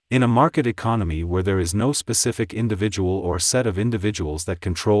In a market economy where there is no specific individual or set of individuals that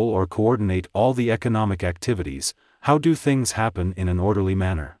control or coordinate all the economic activities, how do things happen in an orderly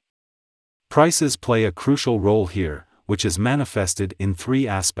manner? Prices play a crucial role here, which is manifested in three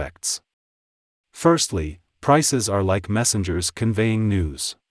aspects. Firstly, prices are like messengers conveying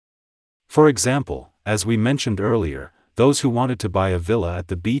news. For example, as we mentioned earlier, those who wanted to buy a villa at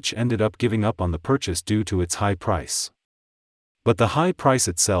the beach ended up giving up on the purchase due to its high price. But the high price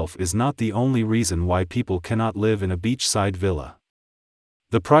itself is not the only reason why people cannot live in a beachside villa.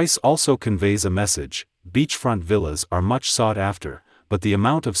 The price also conveys a message. Beachfront villas are much sought after, but the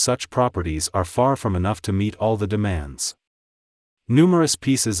amount of such properties are far from enough to meet all the demands. Numerous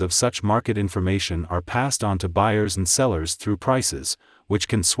pieces of such market information are passed on to buyers and sellers through prices, which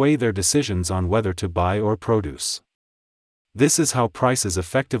can sway their decisions on whether to buy or produce. This is how prices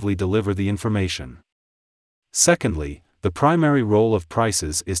effectively deliver the information. Secondly, the primary role of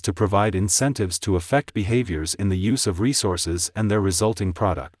prices is to provide incentives to affect behaviors in the use of resources and their resulting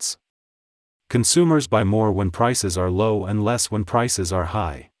products. Consumers buy more when prices are low and less when prices are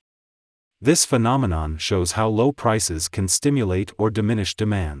high. This phenomenon shows how low prices can stimulate or diminish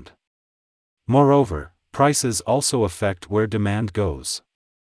demand. Moreover, prices also affect where demand goes.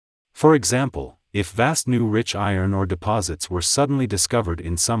 For example, if vast new rich iron ore deposits were suddenly discovered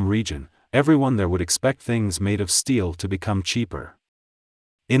in some region, everyone there would expect things made of steel to become cheaper.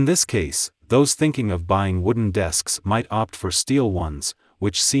 In this case, those thinking of buying wooden desks might opt for steel ones,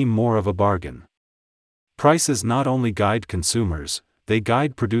 which seem more of a bargain. Prices not only guide consumers, they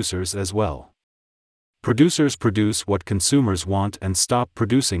guide producers as well. Producers produce what consumers want and stop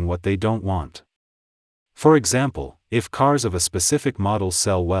producing what they don't want. For example, if cars of a specific model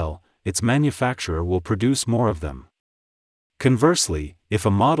sell well, its manufacturer will produce more of them. Conversely, if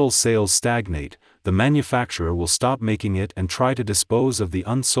a model's sales stagnate, the manufacturer will stop making it and try to dispose of the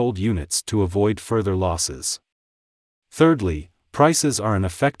unsold units to avoid further losses. Thirdly, prices are an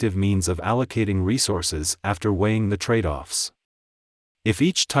effective means of allocating resources after weighing the trade-offs. If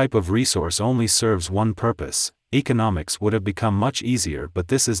each type of resource only serves one purpose, economics would have become much easier, but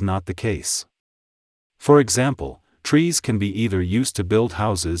this is not the case. For example, trees can be either used to build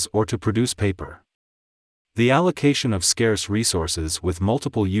houses or to produce paper. The allocation of scarce resources with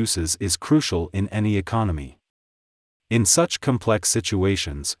multiple uses is crucial in any economy. In such complex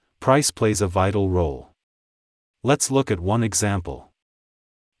situations, price plays a vital role. Let's look at one example.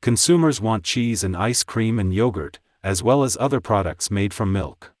 Consumers want cheese and ice cream and yogurt, as well as other products made from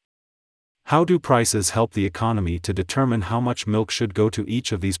milk. How do prices help the economy to determine how much milk should go to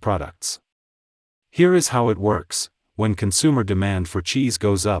each of these products? Here is how it works. When consumer demand for cheese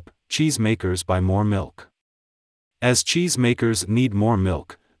goes up, cheese makers buy more milk. As cheese makers need more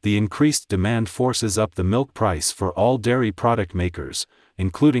milk, the increased demand forces up the milk price for all dairy product makers,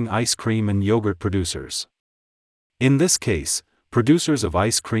 including ice cream and yogurt producers. In this case, producers of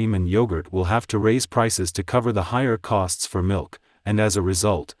ice cream and yogurt will have to raise prices to cover the higher costs for milk, and as a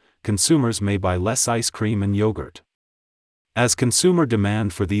result, consumers may buy less ice cream and yogurt. As consumer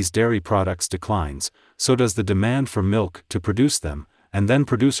demand for these dairy products declines, so does the demand for milk to produce them, and then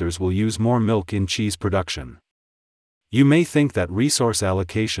producers will use more milk in cheese production. You may think that resource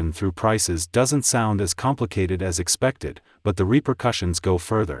allocation through prices doesn't sound as complicated as expected, but the repercussions go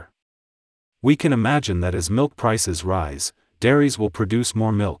further. We can imagine that as milk prices rise, dairies will produce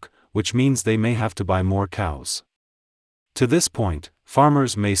more milk, which means they may have to buy more cows. To this point,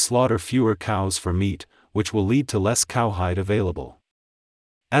 farmers may slaughter fewer cows for meat, which will lead to less cowhide available.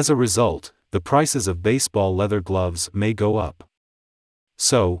 As a result, the prices of baseball leather gloves may go up.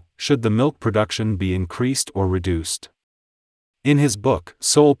 So, should the milk production be increased or reduced? In his book,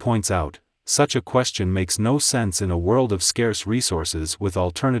 Sowell points out, such a question makes no sense in a world of scarce resources with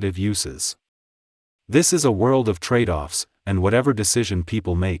alternative uses. This is a world of trade-offs, and whatever decision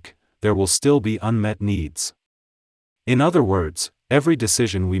people make, there will still be unmet needs. In other words, every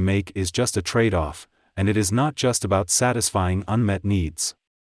decision we make is just a trade-off, and it is not just about satisfying unmet needs.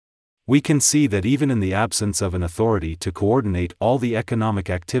 We can see that even in the absence of an authority to coordinate all the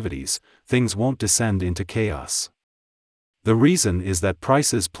economic activities, things won't descend into chaos. The reason is that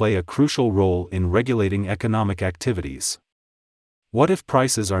prices play a crucial role in regulating economic activities. What if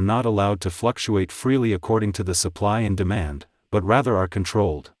prices are not allowed to fluctuate freely according to the supply and demand, but rather are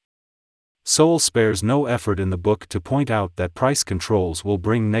controlled? Sowell spares no effort in the book to point out that price controls will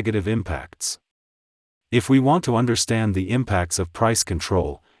bring negative impacts. If we want to understand the impacts of price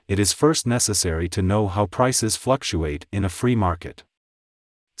control, it is first necessary to know how prices fluctuate in a free market.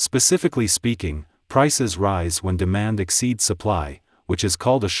 Specifically speaking, prices rise when demand exceeds supply, which is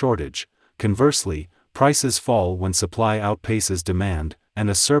called a shortage. Conversely, prices fall when supply outpaces demand, and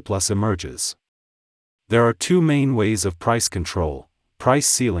a surplus emerges. There are two main ways of price control: price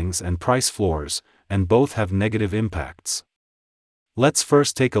ceilings and price floors, and both have negative impacts. Let's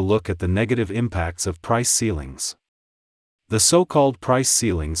first take a look at the negative impacts of price ceilings. The so-called price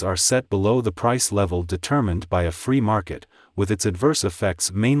ceilings are set below the price level determined by a free market, with its adverse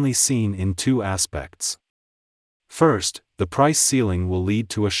effects mainly seen in two aspects. First, the price ceiling will lead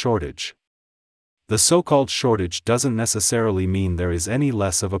to a shortage. The so-called shortage doesn't necessarily mean there is any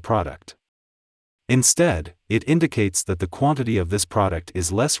less of a product. Instead, it indicates that the quantity of this product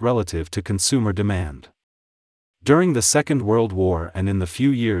is less relative to consumer demand. During the Second World War and in the few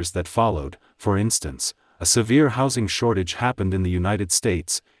years that followed, for instance, a severe housing shortage happened in the United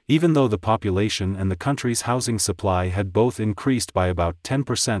States, even though the population and the country's housing supply had both increased by about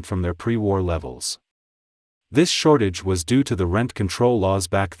 10% from their pre-war levels. This shortage was due to the rent control laws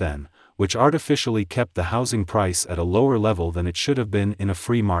back then, which artificially kept the housing price at a lower level than it should have been in a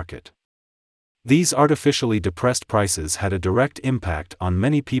free market. These artificially depressed prices had a direct impact on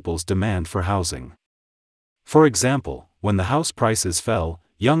many people's demand for housing. For example, when the house prices fell,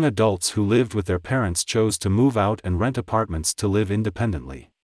 young adults who lived with their parents chose to move out and rent apartments to live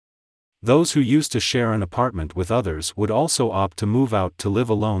independently. Those who used to share an apartment with others would also opt to move out to live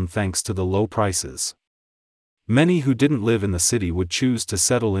alone thanks to the low prices. Many who didn't live in the city would choose to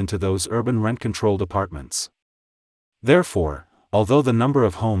settle into those urban rent-controlled apartments. Therefore, although the number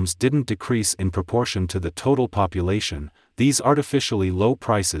of homes didn't decrease in proportion to the total population, these artificially low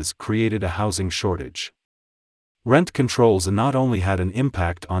prices created a housing shortage. Rent controls not only had an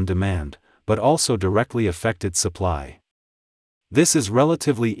impact on demand, but also directly affected supply. This is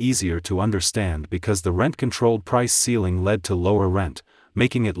relatively easier to understand because the rent-controlled price ceiling led to lower rent,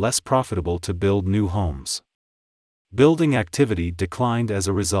 making it less profitable to build new homes. Building activity declined as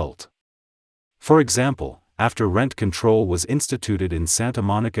a result. For example, after rent control was instituted in Santa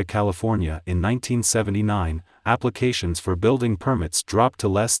Monica, California in 1979, applications for building permits dropped to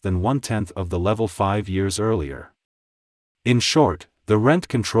less than 1/10 of the level 5 years earlier. In short, the rent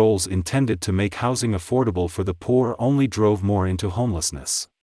controls intended to make housing affordable for the poor only drove more into homelessness.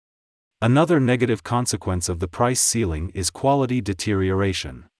 Another negative consequence of the price ceiling is quality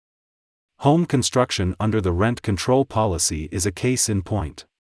deterioration. Home construction under the rent control policy is a case in point.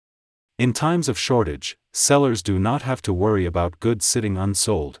 In times of shortage, sellers do not have to worry about goods sitting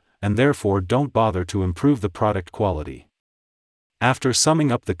unsold, and therefore don't bother to improve the product quality. After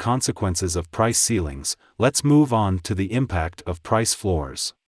summing up the consequences of price ceilings, let's move on to the impact of price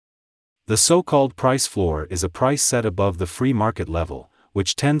floors. The so-called price floor is a price set above the free market level,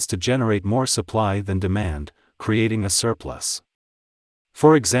 which tends to generate more supply than demand, creating a surplus.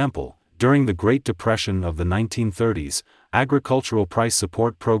 For example, during the Great Depression of the 1930s, agricultural price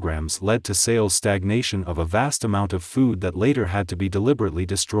support programs led to sales stagnation of a vast amount of food that later had to be deliberately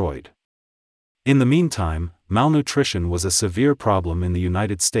destroyed. In the meantime, malnutrition was a severe problem in the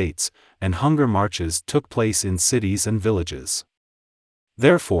United States, and hunger marches took place in cities and villages.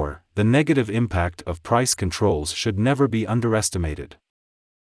 Therefore, the negative impact of price controls should never be underestimated.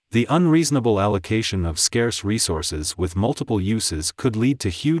 The unreasonable allocation of scarce resources with multiple uses could lead to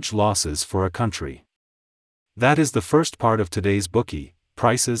huge losses for a country. That is the first part of today's Bookey,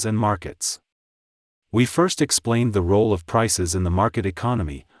 Prices and Markets. We first explained the role of prices in the market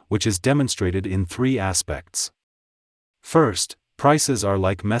economy, which is demonstrated in three aspects. First, prices are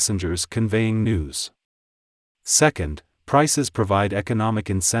like messengers conveying news. Second, prices provide economic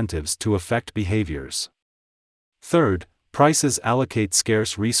incentives to affect behaviors. Third, prices allocate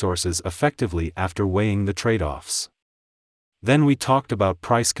scarce resources effectively after weighing the trade-offs. Then we talked about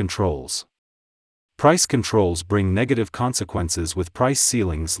price controls. Price controls bring negative consequences with price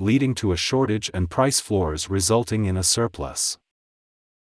ceilings leading to a shortage and price floors resulting in a surplus.